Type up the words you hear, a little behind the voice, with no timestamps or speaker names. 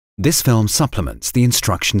This film supplements the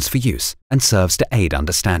instructions for use and serves to aid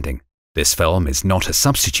understanding. This film is not a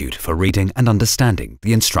substitute for reading and understanding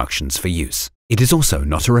the instructions for use. It is also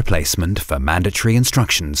not a replacement for mandatory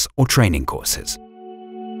instructions or training courses.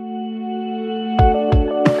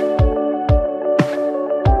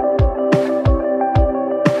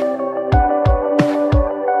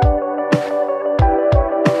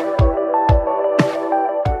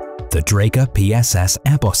 The Dräger PSS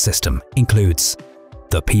AirBoss system includes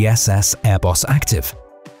the PSS AirBoss Active,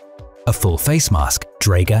 a full face mask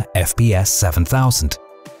Dräger FPS 7000,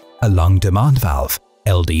 a lung demand valve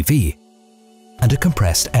LDV, and a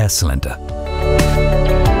compressed air cylinder.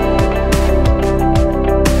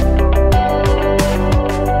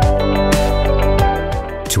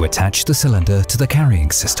 To attach the cylinder to the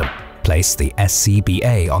carrying system, place the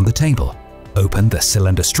SCBA on the table, open the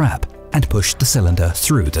cylinder strap, and push the cylinder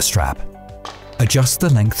through the strap. Adjust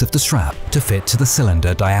the length of the strap to fit to the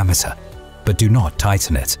cylinder diameter, but do not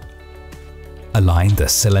tighten it. Align the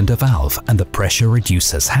cylinder valve and the pressure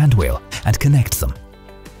reducer's hand wheel and connect them.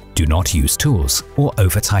 Do not use tools or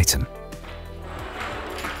over-tighten.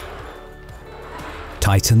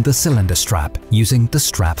 Tighten the cylinder strap using the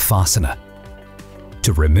strap fastener.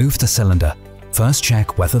 To remove the cylinder, first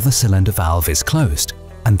check whether the cylinder valve is closed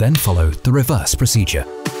and then follow the reverse procedure.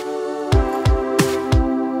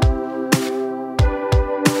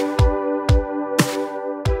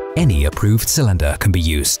 Any approved cylinder can be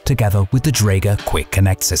used together with the Dräger Quick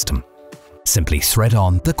Connect system. Simply thread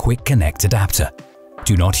on the Quick Connect adapter.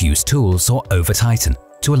 Do not use tools or over-tighten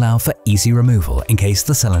to allow for easy removal in case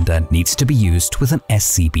the cylinder needs to be used with an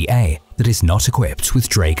SCBA that is not equipped with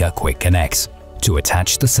Dräger Quick Connect. To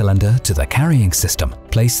attach the cylinder to the carrying system,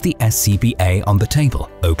 place the SCBA on the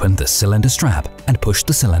table, open the cylinder strap and push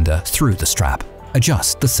the cylinder through the strap.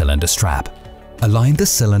 Adjust the cylinder strap. Align the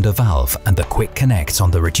cylinder valve and the Quick Connect on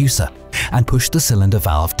the reducer and push the cylinder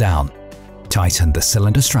valve down. Tighten the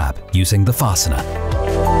cylinder strap using the fastener.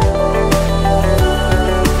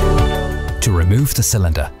 To remove the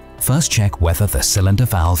cylinder, first check whether the cylinder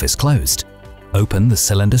valve is closed. Open the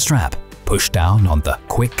cylinder strap, push down on the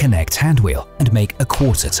Quick Connect hand wheel and make a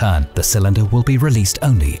quarter turn. The cylinder will be released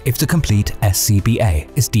only if the complete SCBA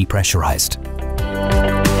is depressurized.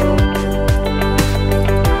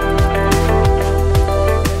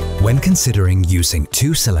 When considering using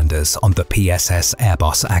two cylinders on the PSS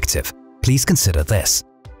AirBoss Active, please consider this.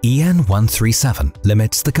 EN 137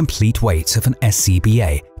 limits the complete weight of an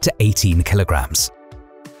SCBA to 18 kilograms.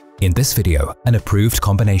 In this video, an approved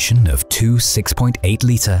combination of two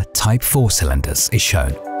 6.8-litre Type 4 cylinders is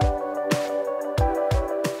shown.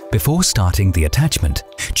 Before starting the attachment,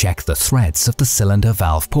 check the threads of the cylinder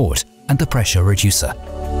valve port and the pressure reducer.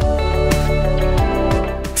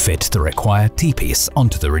 Fit the required T-piece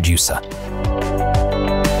onto the reducer.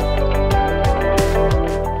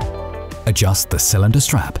 Adjust the cylinder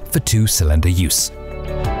strap for two-cylinder use.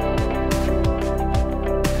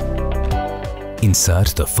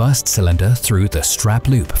 Insert the first cylinder through the strap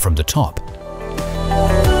loop from the top.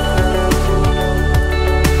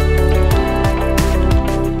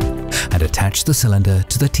 And attach the cylinder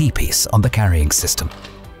to the T-piece on the carrying system.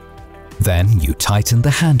 Then you tighten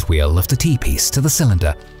the hand wheel of the T-piece to the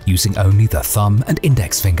cylinder using only the thumb and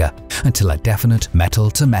index finger until a definite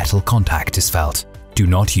metal-to-metal contact is felt. Do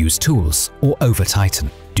not use tools or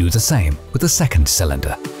over-tighten. Do the same with the second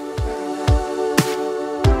cylinder.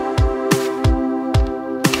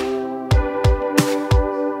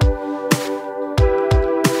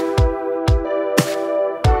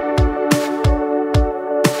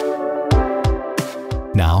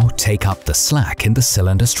 Now take up the slack in the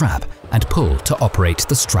cylinder strap and pull to operate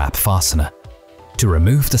the strap fastener. To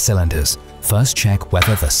remove the cylinders, first check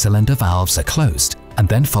whether the cylinder valves are closed and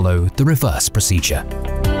then follow the reverse procedure.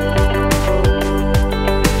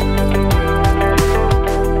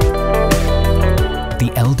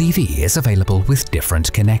 The LDV is available with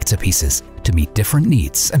different connector pieces to meet different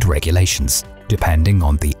needs and regulations. Depending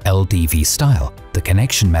on the LDV style, the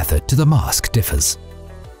connection method to the mask differs.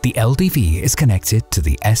 The LDV is connected to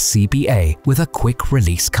the SCBA with a quick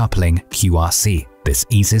release coupling QRC. This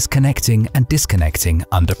eases connecting and disconnecting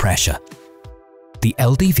under pressure. The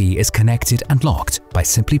LDV is connected and locked by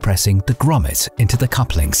simply pressing the grommet into the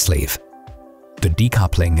coupling sleeve. The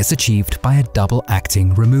decoupling is achieved by a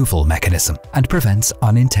double-acting removal mechanism and prevents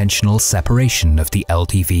unintentional separation of the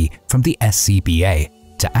LDV from the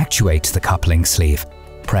SCBA. To actuate the coupling sleeve,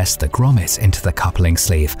 press the grommet into the coupling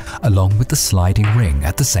sleeve along with the sliding ring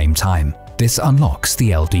at the same time. This unlocks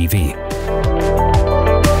the LDV.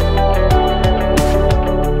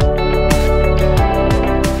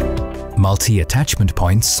 multi-attachment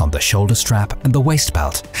points on the shoulder strap and the waist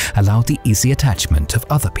belt allow the easy attachment of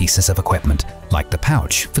other pieces of equipment, like the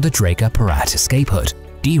pouch for the Dräger PSS escape hood,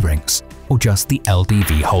 D-rings, or just the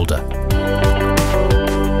LDV holder.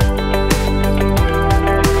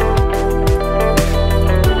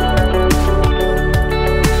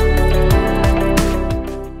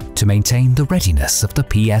 To maintain the readiness of the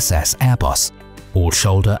PSS AirBoss, all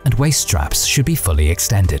shoulder and waist straps should be fully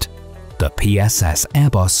extended. The PSS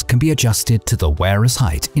AirBoss can be adjusted to the wearer's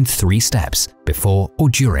height in 3 steps before or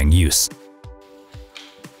during use.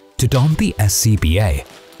 To don the SCBA,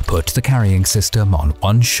 put the carrying system on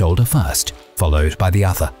one shoulder first, followed by the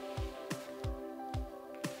other.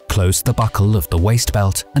 Close the buckle of the waist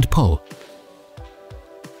belt and pull,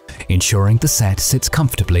 ensuring the set sits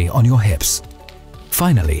comfortably on your hips.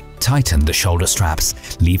 Finally, tighten the shoulder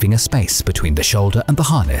straps, leaving a space between the shoulder and the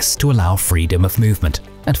harness to allow freedom of movement,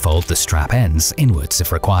 and fold the strap ends inwards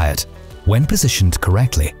if required. When positioned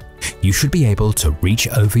correctly, you should be able to reach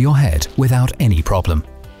over your head without any problem.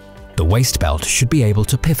 The waist belt should be able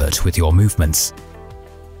to pivot with your movements.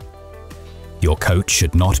 Your coat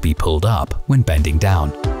should not be pulled up when bending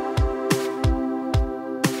down.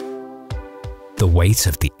 The weight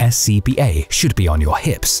of the SCBA should be on your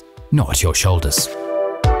hips, not your shoulders.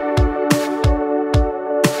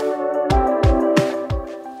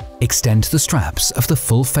 Extend the straps of the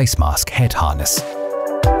full face mask head harness.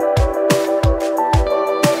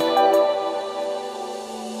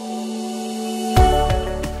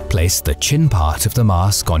 Place the chin part of the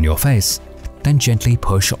mask on your face, then gently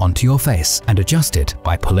push onto your face and adjust it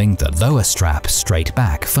by pulling the lower strap straight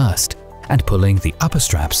back first and pulling the upper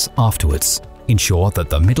straps afterwards. Ensure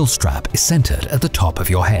that the middle strap is centered at the top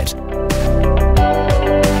of your head.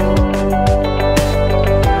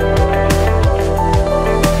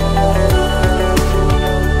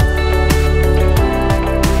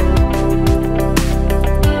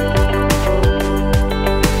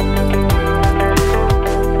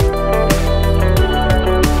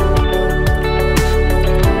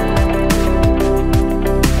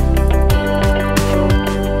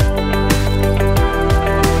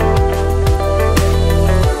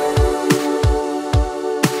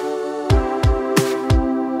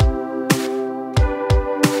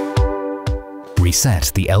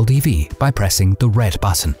 Reset the LDV by pressing the red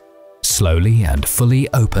button. Slowly and fully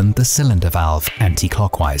open the cylinder valve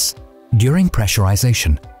anti-clockwise. During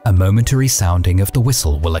pressurization, a momentary sounding of the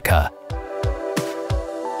whistle will occur.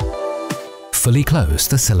 Fully close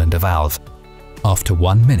the cylinder valve. After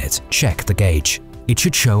 1 minute, check the gauge. It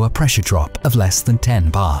should show a pressure drop of less than 10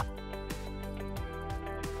 bar.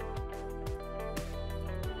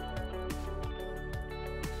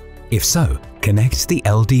 If so, connect the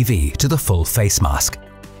LDV to the full face mask.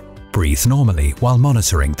 Breathe normally while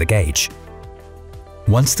monitoring the gauge.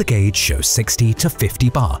 Once the gauge shows 60 to 50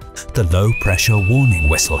 bar, the low pressure warning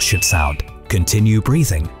whistle should sound. Continue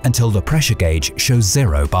breathing until the pressure gauge shows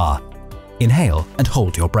 0 bar. Inhale and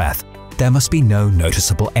hold your breath. There must be no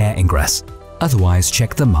noticeable air ingress. Otherwise,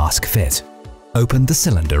 check the mask fit. Open the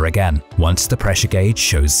cylinder again once the pressure gauge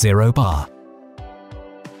shows 0 bar.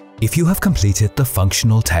 If you have completed the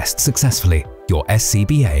functional test successfully, your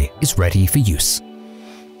SCBA is ready for use.